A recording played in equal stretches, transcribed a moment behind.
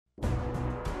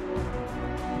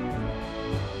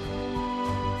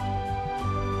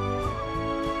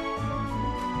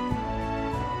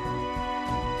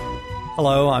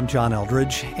Hello, I'm John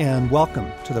Eldredge, and welcome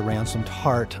to the Ransomed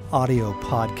Heart audio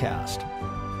podcast.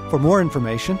 For more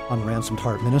information on Ransomed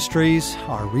Heart Ministries,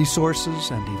 our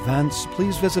resources and events,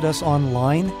 please visit us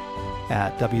online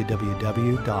at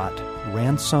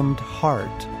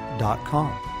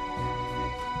www.ransomedheart.com.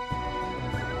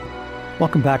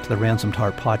 Welcome back to the Ransomed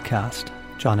Heart podcast.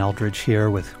 John Eldredge here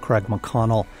with Craig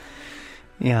McConnell.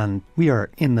 And we are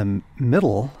in the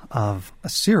middle of a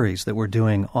series that we're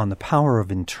doing on the power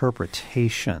of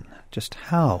interpretation, just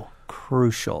how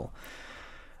crucial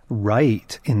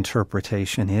right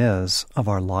interpretation is of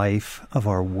our life, of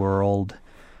our world,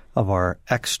 of our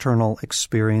external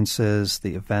experiences,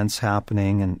 the events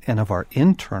happening, and of our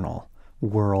internal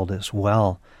world as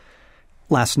well.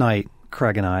 Last night,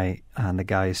 Craig and I and the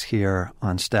guys here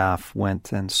on staff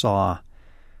went and saw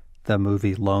the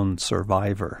movie Lone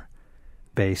Survivor,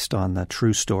 based on the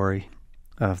true story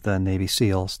of the Navy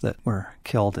SEALs that were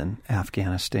killed in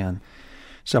Afghanistan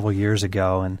several years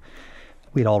ago. And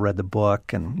we'd all read the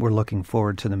book and we're looking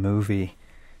forward to the movie.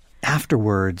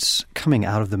 Afterwards, coming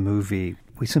out of the movie,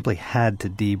 we simply had to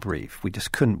debrief. We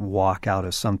just couldn't walk out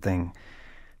of something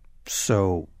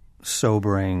so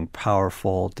sobering,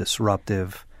 powerful,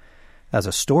 disruptive as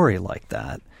a story like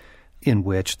that, in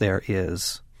which there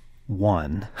is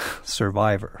one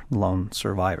survivor, lone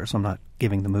survivor. So I'm not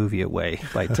giving the movie away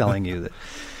by telling you that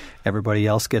everybody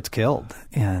else gets killed,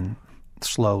 and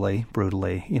slowly,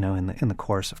 brutally, in the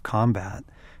course of combat,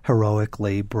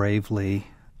 heroically, bravely,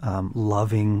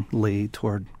 lovingly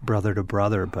toward brother to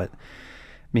brother. But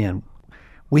man,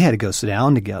 we had to go sit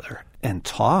down together and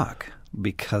talk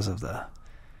because of the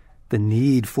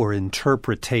need for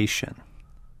interpretation.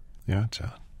 Yeah,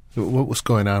 John. What was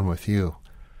going on with you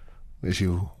as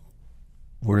you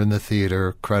were in the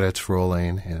theater, credits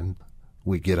rolling, and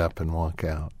we get up and walk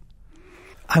out?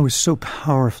 I was so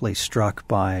powerfully struck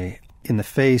by, in the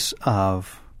face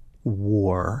of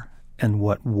war and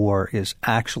what war is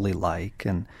actually like,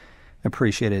 and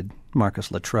appreciated Marcus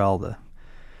Luttrell, the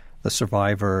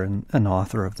survivor and an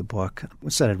author of the book,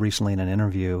 said it recently in an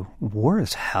interview, war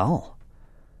is hell.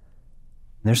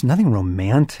 There's nothing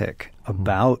romantic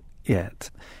about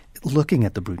it. Looking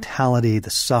at the brutality,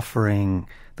 the suffering,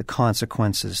 the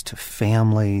consequences to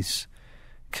families,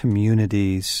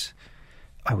 communities,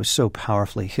 I was so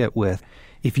powerfully hit with,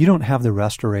 if you don't have the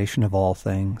restoration of all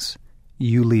things,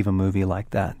 you leave a movie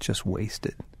like that just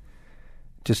wasted,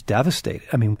 just devastated.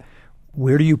 I mean,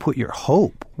 where do you put your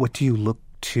hope? What do you look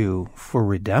to for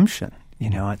redemption?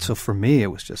 And so for me, it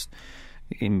was just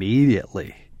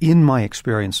immediately, in my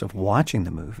experience of watching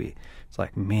the movie, it's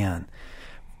like, man,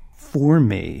 for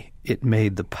me, it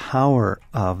made the power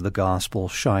of the gospel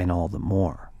shine all the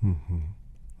more. Mm-hmm.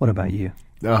 What about you?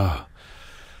 Well,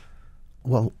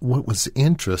 what was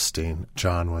interesting,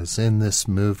 John, was in this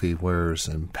movie, whereas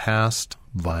in past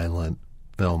violent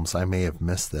films, I may have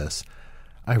missed this,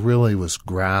 I really was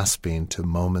grasping to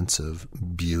moments of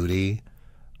beauty.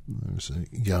 There's a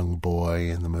young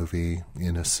boy in the movie,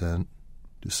 innocent,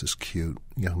 just this cute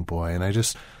young boy, and I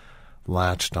just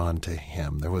latched on to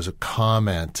him. There was a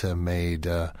comment made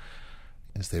as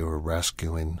they were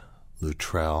rescuing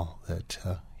Luttrell that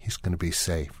he's going to be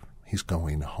safe. He's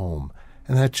going home.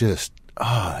 And that just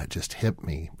hit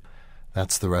me.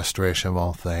 That's the restoration of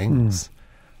all things.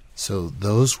 So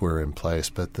those were in place,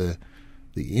 but the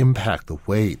impact, the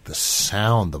weight, the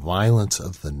sound, the violence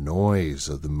of the noise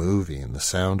of the movie and the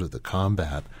sound of the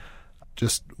combat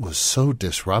just was so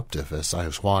disruptive as I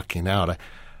was walking out.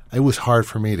 It was hard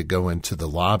for me to go into the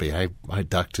lobby. I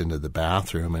ducked into the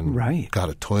bathroom and got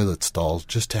a toilet stall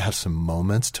just to have some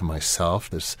moments to myself,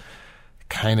 just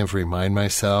kind of remind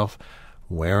myself,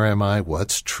 where am I,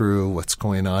 what's true, what's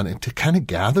going on, and to kind of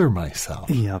gather myself.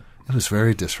 Yep. It was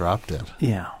very disruptive.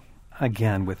 Yeah.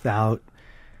 Again, without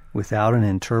an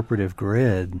interpretive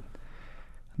grid,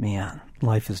 man,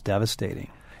 life is devastating.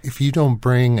 If you don't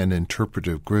bring an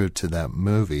interpretive grid to that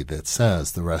movie that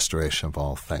says the restoration of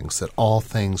all things, that all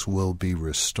things will be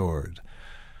restored,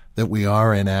 that we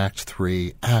are in Act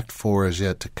 3, Act 4 is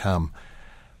yet to come,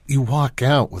 you walk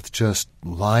out with just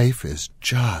life is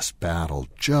just battle,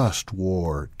 just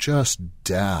war, just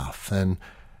death, and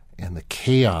the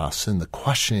chaos and the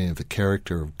questioning of the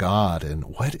character of God. And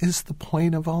what is the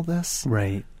point of all this?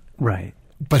 Right.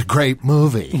 But a great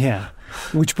movie. Yeah.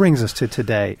 Which brings us to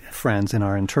today, friends, in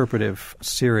our interpretive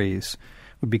series.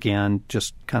 We began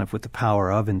just kind of with the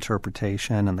power of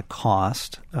interpretation and the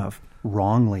cost of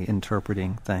wrongly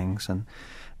interpreting things. And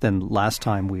then last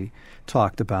time we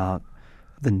talked about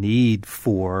the need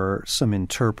for some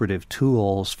interpretive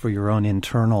tools for your own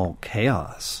internal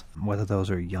chaos, whether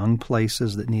those are young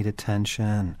places that need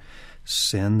attention,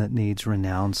 sin that needs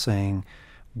renouncing,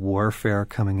 warfare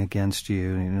coming against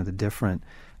you, the different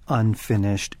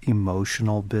unfinished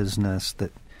emotional business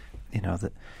that,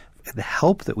 the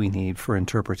help that we need for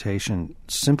interpretation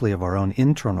simply of our own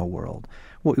internal world.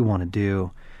 What we want to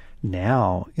do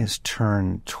now is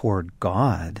turn toward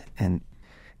God and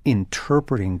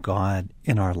interpreting God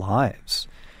in our lives.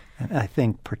 And I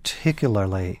think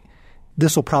particularly,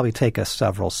 this will probably take us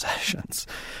several sessions,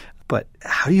 but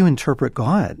how do you interpret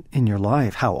God in your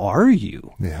life? How are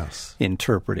you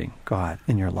interpreting God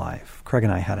in your life? Craig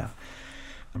and I had a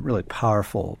really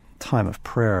powerful time of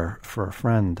prayer for a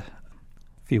friend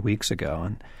a few weeks ago,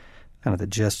 and kind of the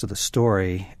gist of the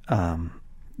story,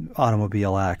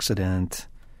 automobile accident,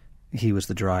 he was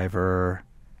the driver,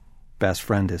 best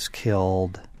friend is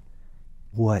killed.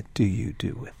 What do you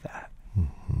do with that?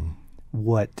 Mm-hmm.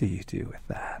 What do you do with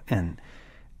that? And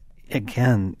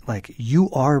again, you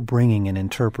are bringing an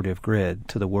interpretive grid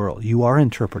to the world. You are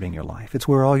interpreting your life. It's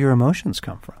where all your emotions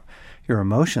come from. Your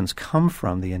emotions come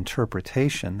from the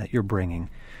interpretation that you're bringing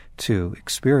to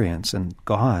experience and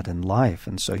God and life.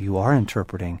 And so you are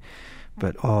interpreting,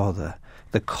 but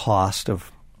the cost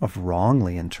of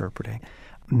wrongly interpreting.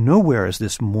 Nowhere is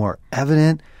this more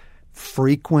evident,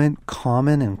 frequent,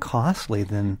 common, and costly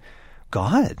than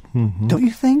God. Mm-hmm. Don't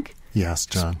you think? Yes,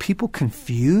 John. People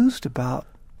confused about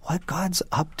what God's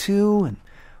up to and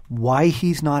why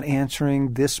he's not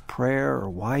answering this prayer or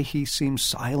why he seems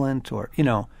silent or,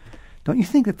 don't you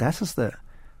think that that's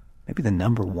maybe the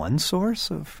number one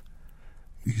source of?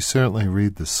 You certainly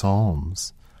read the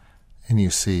Psalms and you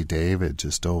see David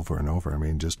just over and over. I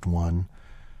mean, just one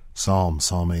Psalm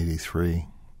 83.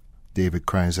 David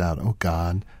cries out, "Oh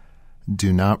God,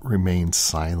 do not remain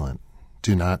silent.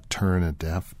 Do not turn a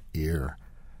deaf ear.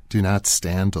 Do not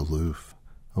stand aloof.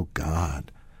 Oh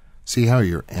God, see how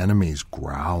your enemies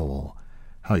growl,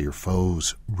 how your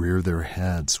foes rear their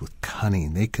heads with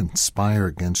cunning. They conspire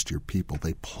against your people.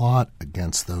 They plot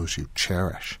against those you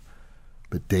cherish."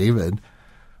 But David,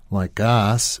 like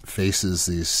us, faces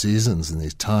these seasons and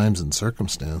these times and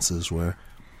circumstances where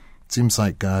it seems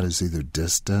like God is either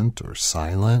distant or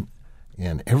silent.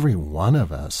 And every one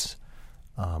of us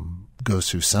goes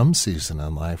through some season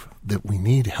in life that we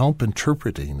need help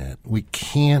interpreting it. We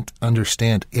can't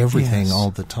understand everything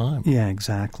all the time. Yeah,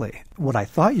 exactly. What I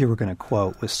thought you were going to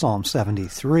quote was Psalm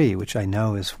 73, which I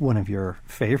know is one of your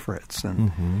favorites.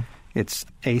 And it's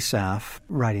Asaph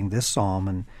writing this psalm,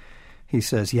 and he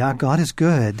says, "Yeah, God is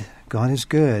good. God is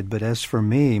good. But as for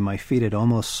me, my feet had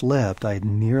almost slipped. I had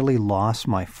nearly lost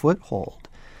my foothold."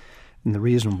 And the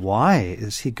reason why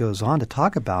is he goes on to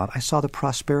talk about, I saw the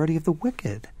prosperity of the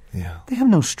wicked. Yeah. They have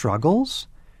no struggles.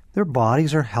 Their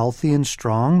bodies are healthy and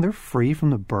strong. They're free from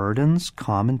the burdens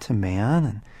common to man.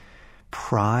 And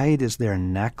pride is their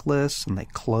necklace, and they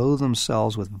clothe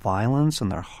themselves with violence,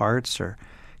 and their hearts are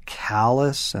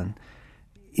callous, and,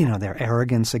 their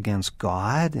arrogance against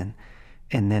God.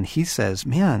 And then he says,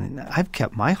 man, I've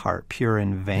kept my heart pure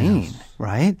in vain,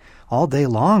 right? All day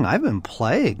long, I've been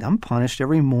plagued. I'm punished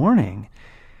every morning.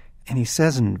 And he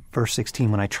says in verse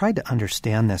 16, when I tried to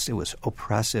understand this, it was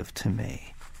oppressive to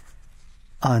me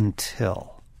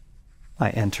until I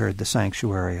entered the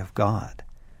sanctuary of God.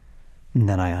 And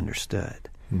then I understood.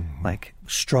 Like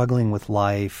struggling with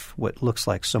life, what looks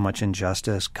like so much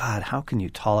injustice. God, how can you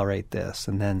tolerate this?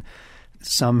 And then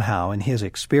somehow in his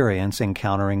experience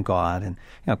encountering God, and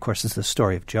of course it's the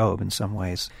story of Job in some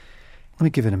ways. Let me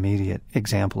give an immediate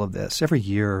example of this. Every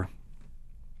year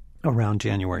around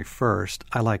January 1st,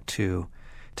 I like to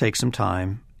take some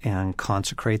time and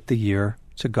consecrate the year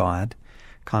to God,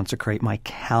 consecrate my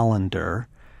calendar,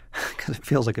 because it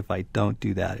feels like if I don't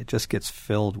do that, it just gets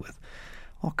filled with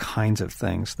all kinds of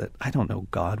things that I don't know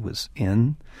God was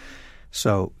in.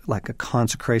 So like a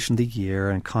consecration of the year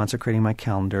and consecrating my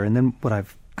calendar. And then what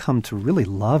I've come to really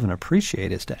love and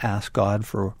appreciate is to ask God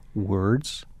for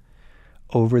words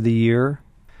over the year,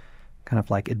 kind of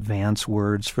like advance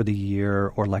words for the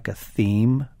year or like a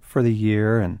theme for the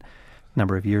year. And a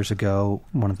number of years ago,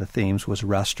 one of the themes was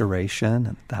restoration,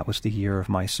 and that was the year of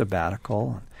my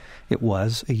sabbatical. And it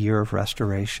was a year of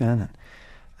restoration.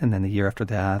 And then the year after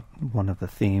that, one of the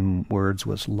theme words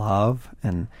was love,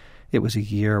 and it was a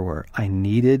year where I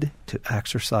needed to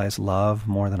exercise love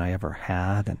more than I ever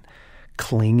had and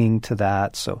clinging to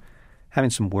that. So having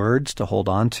some words to hold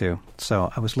on to.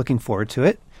 So I was looking forward to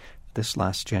it this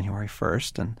last January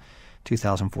 1st in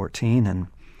 2014, and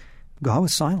God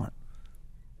was silent.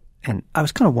 And I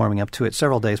was kind of warming up to it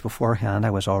several days beforehand. I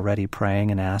was already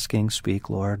praying and asking, speak,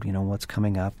 Lord, what's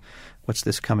coming up? What's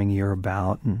this coming year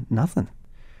about? And nothing,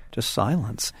 just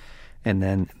silence. And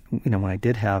then, when I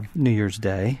did have New Year's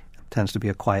Day, tends to be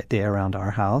a quiet day around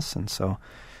our house, and so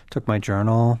took my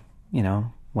journal,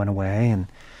 went away and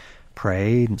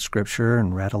prayed in Scripture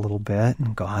and read a little bit,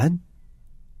 and God,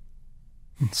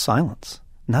 and silence,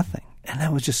 nothing. And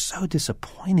that was just so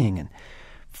disappointing and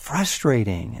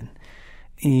frustrating.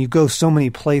 And you go so many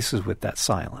places with that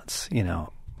silence. You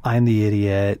know, I'm the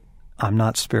idiot. I'm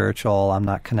not spiritual. I'm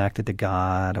not connected to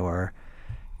God. Or,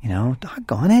 you know,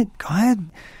 doggone it, God,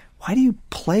 why do you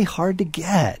play hard to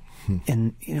get?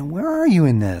 And, you know, where are you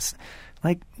in this?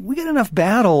 Like, we got enough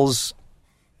battles.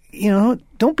 You know,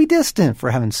 don't be distant, for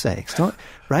heaven's sakes. Don't,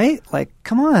 right? Like,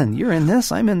 come on, you're in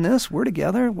this, I'm in this, we're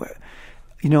together.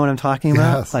 You know what I'm talking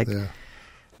about? Yes, like, yeah.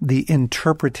 The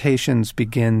interpretations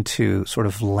begin to sort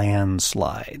of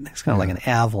landslide. It's kind of like an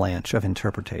avalanche of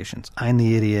interpretations. I'm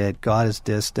the idiot. God is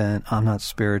distant. I'm not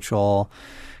spiritual.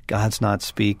 God's not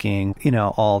speaking. You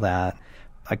know, all that.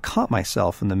 I caught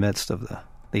myself in the midst of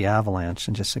the avalanche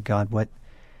and just said, God, what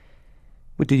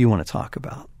do you want to talk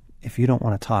about? If you don't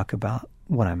want to talk about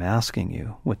what I'm asking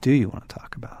you, what do you want to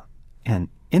talk about? And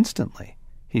instantly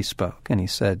he spoke and he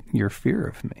said, your fear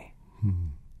of me.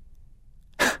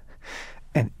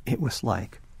 And it was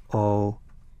like, oh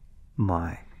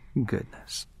my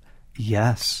goodness.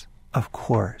 Yes, of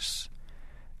course.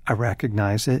 I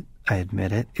recognize it. I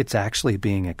admit it. It's actually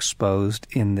being exposed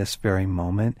in this very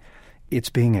moment. It's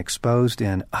being exposed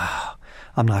in,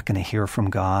 I'm not going to hear from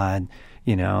God.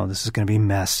 You know, this is going to be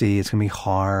messy. It's going to be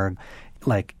hard.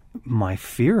 Like, my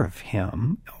fear of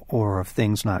him or of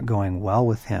things not going well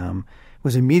with him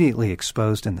was immediately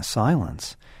exposed in the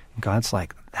silence. And God's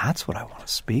like, that's what I want to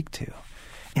speak to.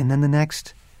 And then the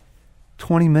next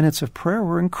 20 minutes of prayer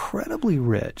were incredibly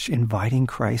rich, inviting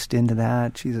Christ into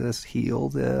that. Jesus, heal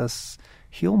this.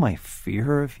 Heal my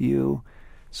fear of you.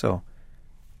 So,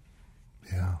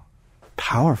 yeah,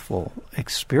 powerful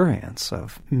experience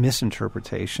of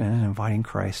misinterpretation and inviting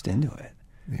Christ into it.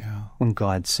 Yeah. When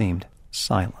God seemed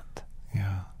silent.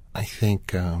 Yeah. I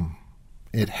think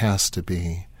it has to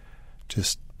be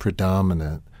just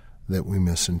predominant that we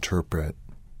misinterpret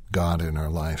God in our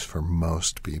lives for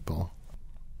most people.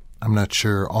 I'm not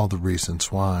sure all the reasons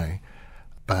why,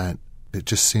 but it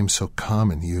just seems so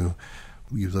common. You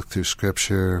look through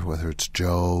Scripture, whether it's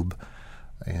Job,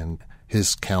 and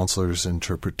his counselor's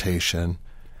interpretation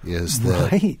is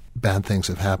that bad things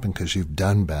have happened because you've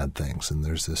done bad things, and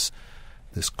there's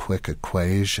this quick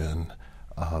equation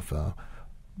of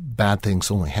bad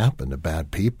things only happen to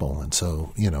bad people, and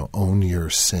so, you know, own your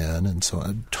sin. And so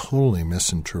I totally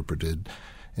misinterpreted,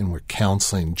 and we're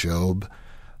counseling Job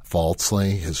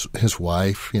falsely. His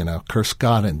wife, you know, curse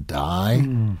God and die.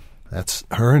 That's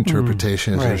her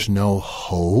interpretation. Is there's no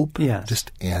hope. Yes.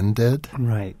 Just end it.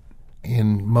 Right.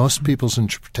 In most people's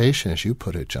interpretation, as you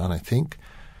put it, John, I think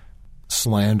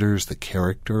slanders the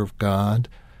character of God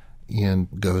and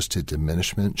goes to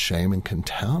diminishment, shame, and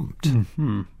contempt.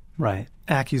 Mm-hmm. Right.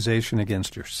 Accusation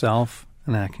against yourself,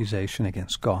 an accusation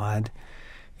against God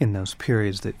in those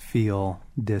periods that feel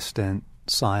distant,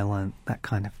 silent, that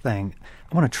kind of thing.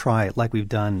 I want to try it like we've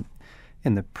done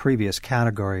in the previous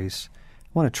categories. I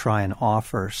want to try and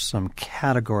offer some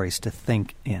categories to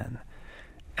think in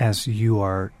as you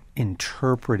are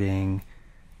interpreting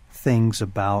things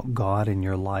about God in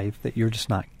your life that you're just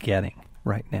not getting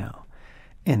right now.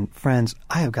 And friends,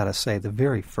 I have got to say the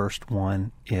very first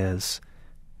one is,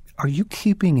 are you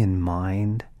keeping in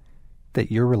mind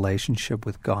that your relationship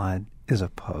with God is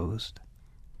opposed?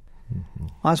 Mm-hmm.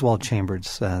 Oswald Chambers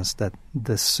says that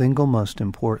the single most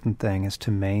important thing is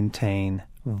to maintain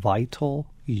vital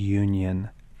union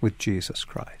with Jesus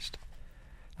Christ.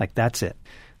 Like, that's it.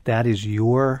 That is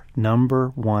your number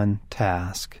one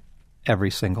task every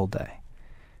single day.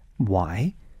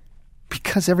 Why?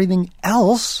 Because everything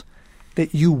else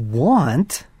that you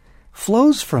want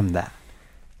flows from that.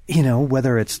 You know,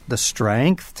 whether it's the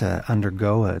strength to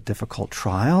undergo a difficult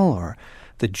trial, or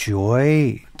the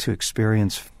joy to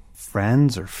experience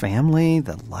friends or family,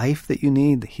 the life that you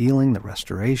need, the healing, the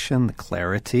restoration, the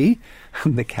clarity,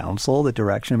 the counsel, the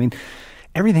direction. I mean,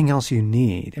 everything else you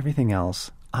need, everything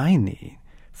else I need,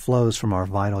 flows from our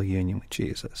vital union with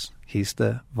Jesus. He's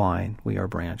the vine, we are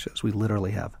branches. We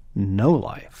literally have no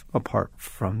life apart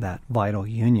from that vital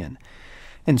union.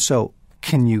 And so,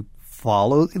 can you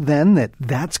follow then that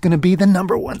that's going to be the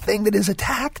number one thing that is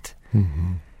attacked?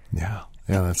 Mm-hmm. Yeah,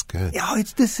 that's good.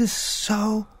 This is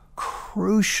so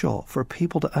crucial for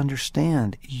people to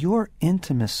understand. Your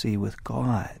intimacy with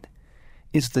God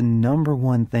is the number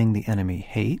one thing the enemy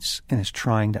hates and is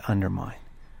trying to undermine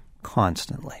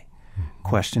constantly. Mm-hmm.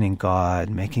 Questioning God,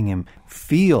 making him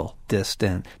feel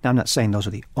distant. Now, I'm not saying those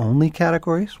are the only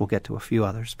categories. We'll get to a few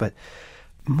others. But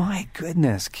my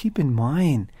goodness, keep in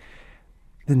mind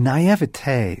the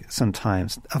naivete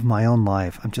sometimes of my own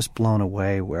life. I'm just blown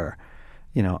away where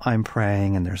I'm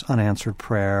praying and there's unanswered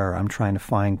prayer, or I'm trying to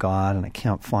find God and I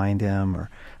can't find him, or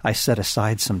I set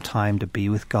aside some time to be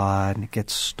with God and it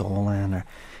gets stolen,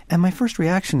 and my first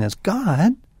reaction is,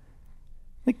 God,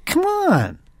 like, come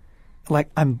on. Like,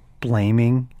 I'm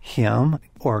blaming him,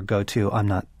 or go to, I'm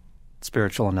not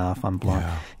spiritual enough, I'm blind.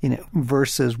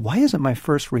 Versus, why isn't my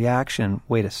first reaction,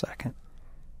 wait a second,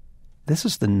 this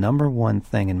is the number one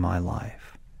thing in my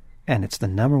life, and it's the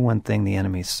number one thing the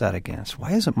enemy's set against.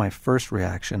 Why isn't my first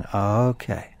reaction,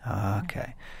 okay,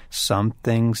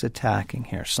 something's attacking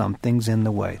here, something's in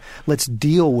the way. Let's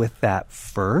deal with that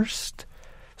first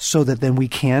so that then we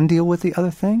can deal with the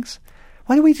other things?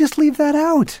 Why do we just leave that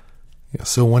out? Yeah,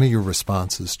 so one of your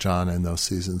responses, John, in those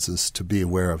seasons is to be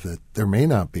aware of it. There may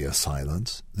not be a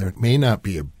silence. There may not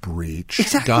be a breach.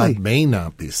 Exactly. God may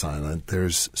not be silent.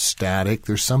 There's static.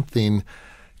 There's something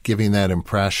giving that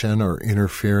impression or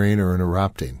interfering or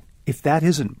interrupting. If that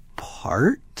isn't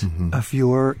part of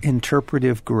your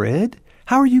interpretive grid,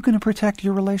 how are you going to protect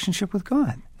your relationship with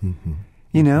God?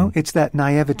 It's that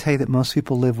naivete that most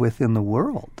people live with in the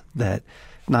world, that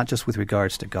not just with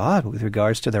regards to God, but with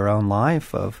regards to their own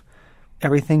life, of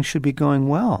everything should be going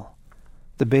well.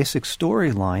 The basic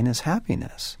storyline is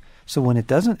happiness. So when it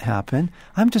doesn't happen,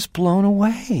 I'm just blown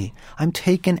away. I'm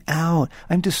taken out.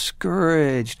 I'm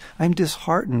discouraged. I'm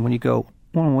disheartened. When you go,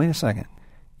 well, wait a second.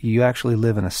 You actually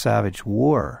live in a savage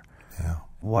war. Yeah.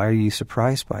 Why are you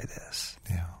surprised by this?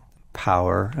 Yeah.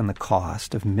 Power and the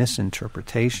cost of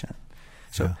misinterpretation.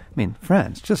 So,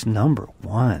 friends, just number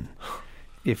one,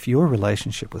 if your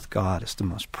relationship with God is the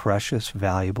most precious,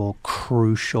 valuable,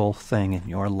 crucial thing in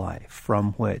your life,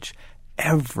 from which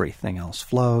everything else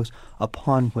flows,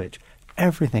 upon which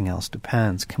everything else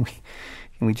depends, can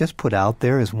we just put out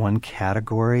there as one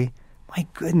category? My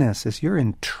goodness, as you're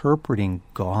interpreting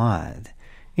God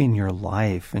in your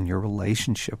life and your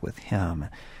relationship with him,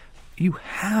 you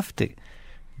have to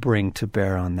bring to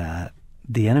bear on that.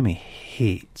 The enemy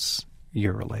hates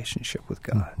your relationship with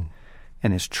God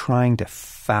and is trying to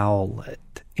foul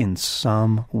it in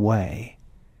some way.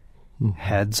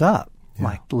 Heads up.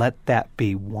 Like, let that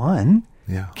be one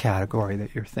category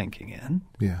that you're thinking in.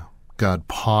 Yeah. God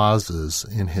pauses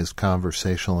in his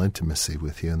conversational intimacy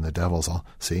with you, and the devil's all,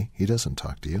 see, he doesn't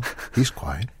talk to you. He's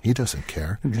quiet. He doesn't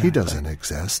care. Exactly. He doesn't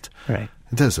exist. Right.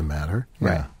 It doesn't matter.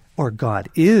 Right. Yeah. Or God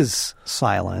is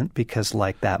silent because,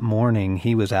 like that morning,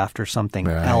 he was after something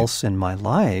else in my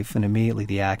life, and immediately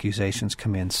the accusations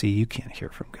come in. See, you can't hear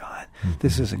from God.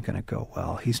 This isn't going to go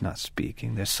well. He's not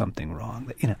speaking. There's something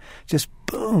wrong. Just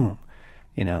boom.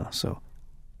 So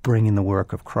bringing the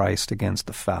work of Christ against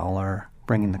the fowler,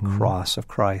 bringing the cross of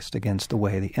Christ against the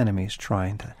way the enemy is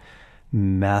trying to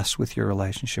mess with your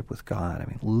relationship with God.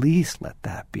 At least let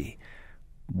that be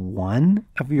one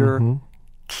of your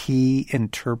key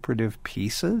interpretive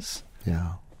pieces.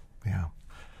 Yeah.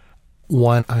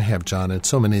 One I have, John, and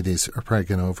so many of these are probably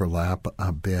going to overlap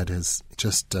a bit, is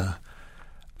just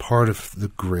part of the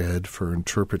grid for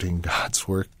interpreting God's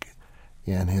work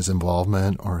and his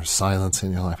involvement or silence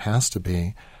in your life has to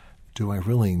be, do I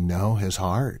really know his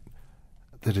heart?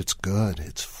 That it's good,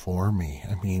 it's for me.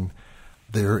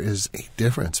 There is a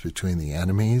difference between the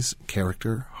enemy's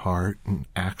character, heart, and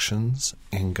actions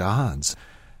and God's.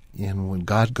 And when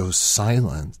God goes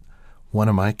silent, one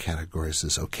of my categories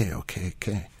is, okay.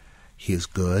 He is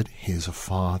good. He is a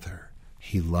father.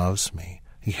 He loves me.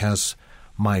 He has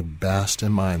my best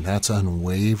in mind. That's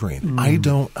unwavering. I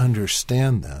don't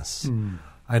understand this.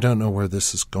 I don't know where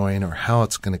this is going or how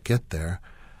it's going to get there.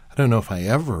 I don't know if I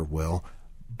ever will,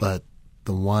 but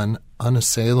the one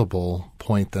unassailable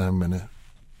point that I'm going to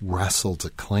wrestle to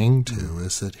cling to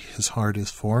is that his heart is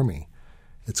for me.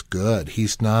 It's good.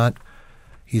 He's not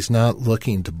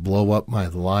looking to blow up my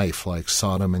life like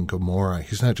Sodom and Gomorrah.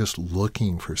 He's not just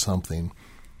looking for something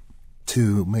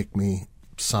to make me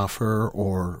suffer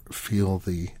or feel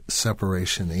the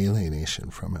separation,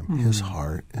 alienation from him. His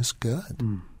heart is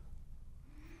good.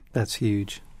 That's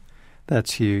huge.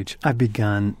 I've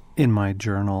begun in my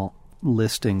journal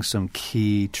listing some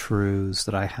key truths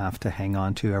that I have to hang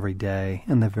on to every day.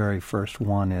 And the very first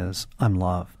one is, I'm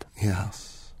loved.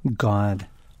 Yes. God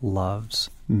loves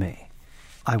me.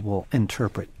 I will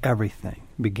interpret everything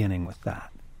beginning with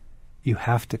that. You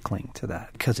have to cling to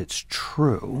that because it's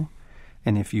true.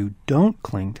 And if you don't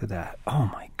cling to that, oh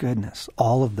my goodness,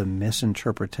 all of the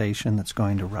misinterpretation that's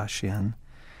going to rush in.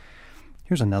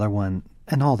 Here's another one,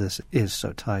 and all this is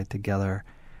so tied together.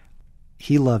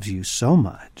 He loves you so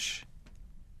much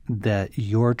that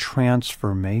your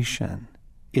transformation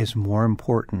is more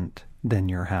important than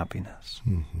your happiness.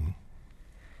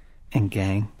 And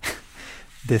gang,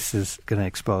 this is going to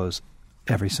expose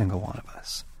every single one of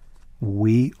us.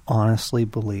 we honestly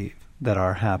believe that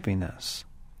our happiness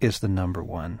is the number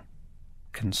one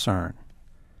concern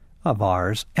of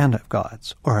ours and of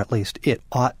God's, or at least it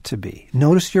ought to be.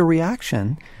 Notice your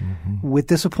reaction with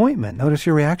disappointment. Notice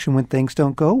your reaction when things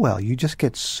don't go well. You just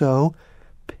get so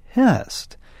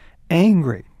pissed,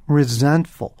 angry,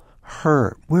 resentful,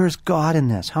 hurt. Where's God in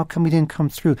this? How come he didn't come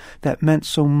through? That meant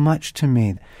so much to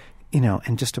me.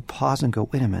 And just to pause and go,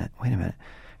 wait a minute.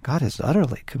 God is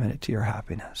utterly committed to your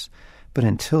happiness. But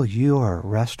until your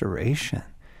restoration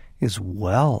is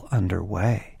well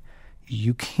underway,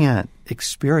 you can't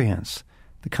experience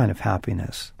the kind of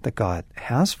happiness that God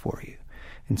has for you.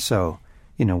 And so,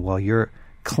 while you're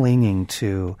clinging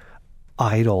to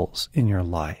idols in your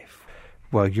life,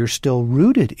 while you're still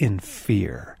rooted in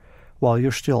fear, while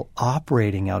you're still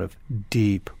operating out of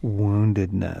deep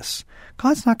woundedness,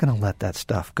 God's not going to let that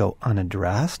stuff go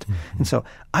unaddressed. And so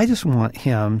I just want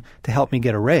him to help me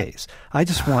get a raise. I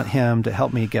just want him to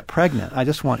help me get pregnant. I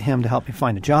just want him to help me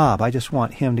find a job. I just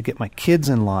want him to get my kids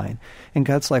in line. And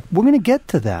God's like, we're going to get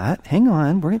to that. Hang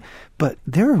on. But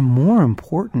there are more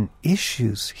important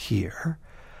issues here,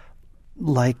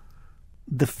 like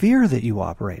the fear that you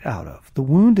operate out of, the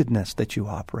woundedness that you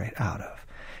operate out of.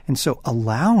 And so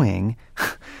allowing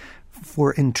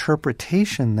for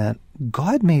interpretation that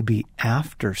God may be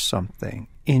after something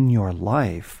in your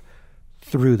life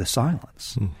through the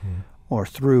silence or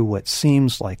through what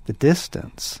seems like the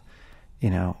distance,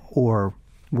 or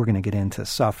we're going to get into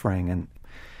suffering and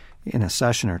in a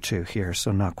session or two here,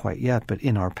 so not quite yet, but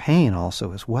in our pain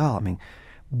also as well. I mean,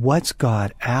 what's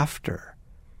God after?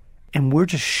 And we're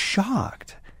just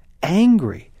shocked,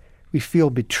 angry. We feel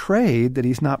betrayed that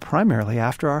he's not primarily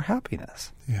after our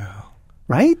happiness. Yeah.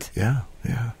 Right? Yeah.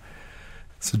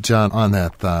 So, John, on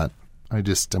that thought,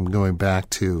 I'm going back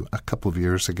to a couple of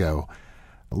years ago,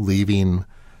 leaving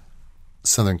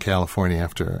Southern California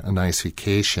after a nice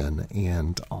vacation.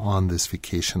 And on this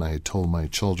vacation, I had told my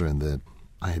children that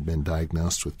I had been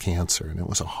diagnosed with cancer. And it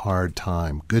was a hard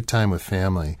time, good time with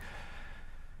family,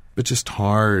 but just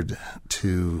hard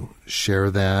to share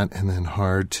that, and then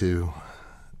hard to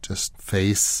just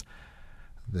face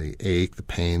the ache, the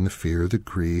pain, the fear, the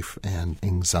grief, and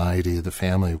anxiety of the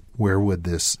family. Where would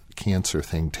this cancer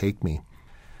thing take me?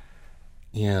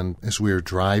 And as we were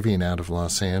driving out of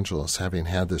Los Angeles, having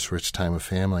had this rich time of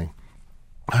family,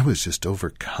 I was just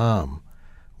overcome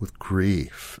with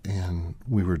grief. And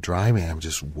we were driving, I'm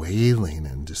just wailing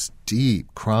and just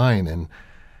deep crying. And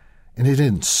it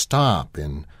didn't stop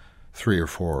in 3 or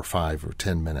 4 or 5 or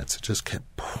 10 minutes. It just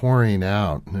kept pouring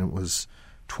out. And it was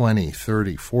 20,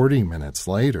 30, 40 minutes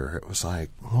later, it was like,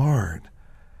 Lord,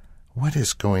 what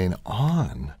is going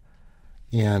on?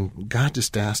 And God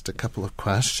just asked a couple of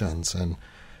questions. And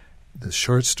the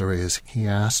short story is, he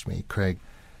asked me, Craig,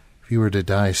 if you were to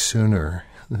die sooner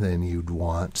than you'd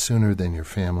want, sooner than your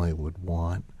family would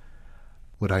want,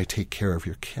 would I take care of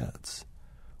your kids?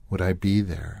 Would I be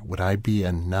there? Would I be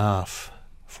enough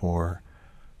for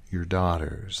your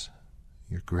daughters,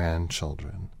 your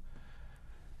grandchildren?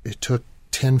 It took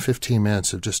 10, 15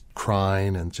 minutes of just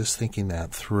crying and just thinking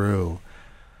that through.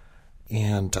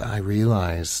 And I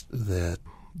realized that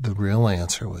the real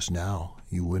answer was no,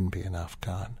 you wouldn't be enough,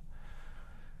 God.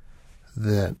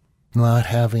 That not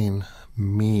having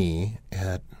me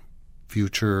at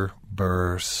future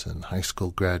births and high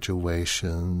school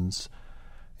graduations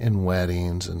and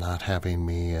weddings, and not having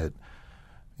me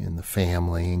in the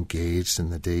family engaged in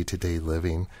the day-to-day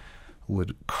living,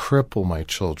 would cripple my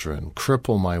children,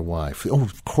 cripple my wife. Oh,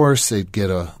 of course they'd get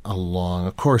along.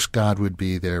 Of course God would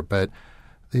be there, but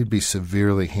they'd be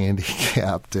severely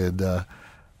handicapped. And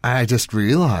I just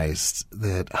realized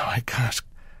that, oh my gosh,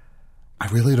 I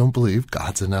really don't believe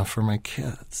God's enough for my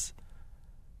kids.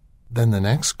 Then the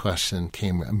next question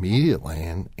came immediately,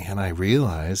 and I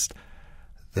realized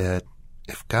that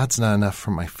if God's not enough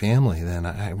for my family, then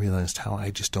I realized how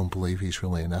I just don't believe he's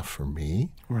really enough for me.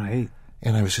 Right.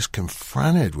 And I was just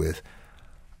confronted with,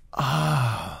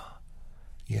 I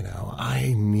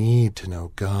need to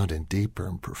know God in deeper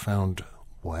and profound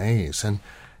ways. And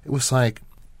it was like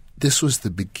this was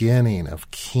the beginning of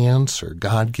cancer,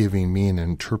 God giving me an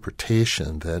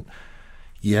interpretation that,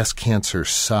 yes, cancer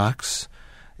sucks.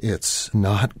 It's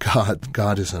not God.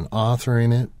 God isn't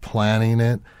authoring it, planning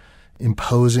it,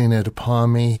 imposing it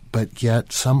upon me. But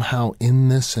yet somehow in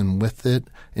this and with it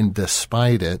and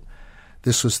despite it,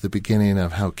 this was the beginning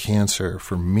of how cancer,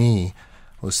 for me,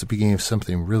 was the beginning of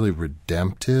something really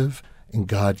redemptive and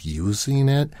God using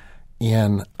it.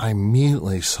 And I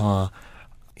immediately saw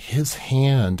his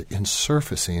hand in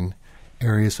surfacing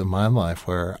areas of my life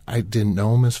where I didn't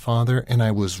know him as Father, and I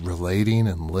was relating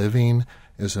and living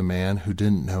as a man who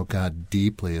didn't know God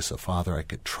deeply as a father I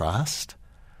could trust.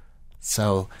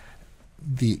 So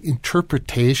the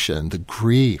interpretation, the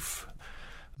grief,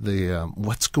 the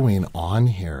what's going on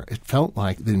here, it felt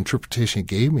like the interpretation it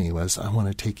gave me was, I want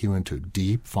to take you into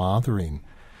deep fathering.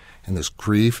 And this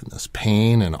grief and this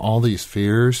pain and all these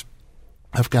fears,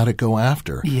 I've got to go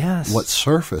after. Yes. What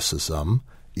surfaces them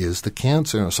is the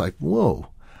cancer. And it's like, whoa,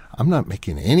 I'm not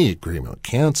making any agreement with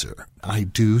cancer. I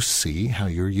do see how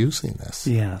you're using this.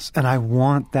 Yes, and I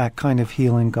want that kind of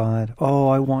healing, God. Oh,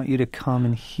 I want you to come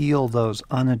and heal those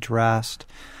unaddressed,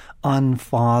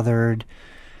 unfathered,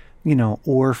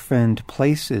 orphaned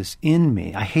places in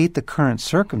me. I hate the current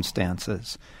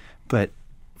circumstances, but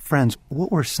friends,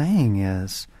 what we're saying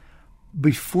is,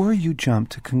 before you jump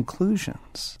to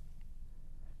conclusions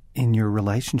in your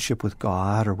relationship with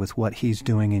God or with what He's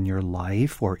doing in your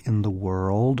life or in the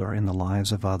world or in the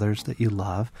lives of others that you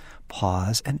love,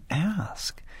 pause and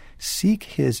ask. Seek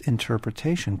His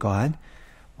interpretation. God,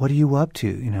 what are you up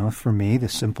to? For me, the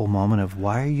simple moment of,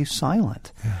 why are you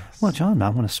silent? Yes. Well, John, I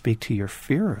want to speak to your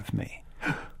fear of me.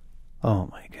 Oh,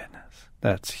 my goodness.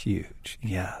 That's huge.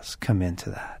 Yes, come into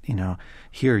that.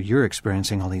 Here you're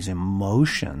experiencing all these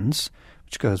emotions,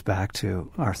 which goes back to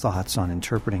our thoughts on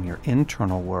interpreting your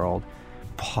internal world.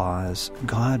 Pause.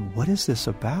 God, what is this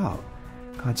about?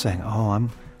 God saying, oh,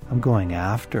 I'm going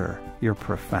after your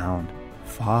profound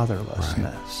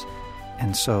fatherlessness. Right.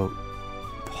 And so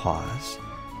pause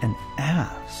and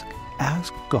ask.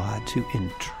 Ask God to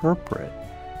interpret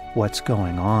what's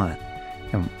going on.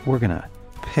 And we're going to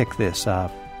pick this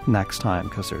up next time,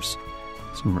 because there's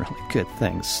some really good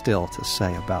things still to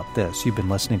say about this. You've been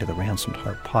listening to the Ransomed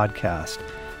Heart Podcast.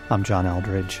 I'm John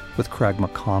Eldredge with Craig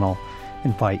McConnell.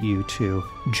 Invite you to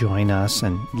join us,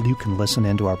 and you can listen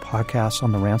into our podcast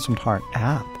on the Ransomed Heart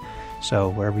app. So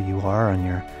wherever you are on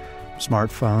your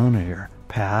smartphone or your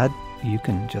pad, you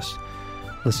can just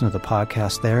listen to the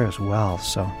podcast there as well.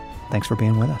 So thanks for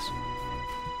being with us.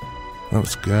 That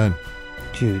was good.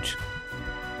 Huge.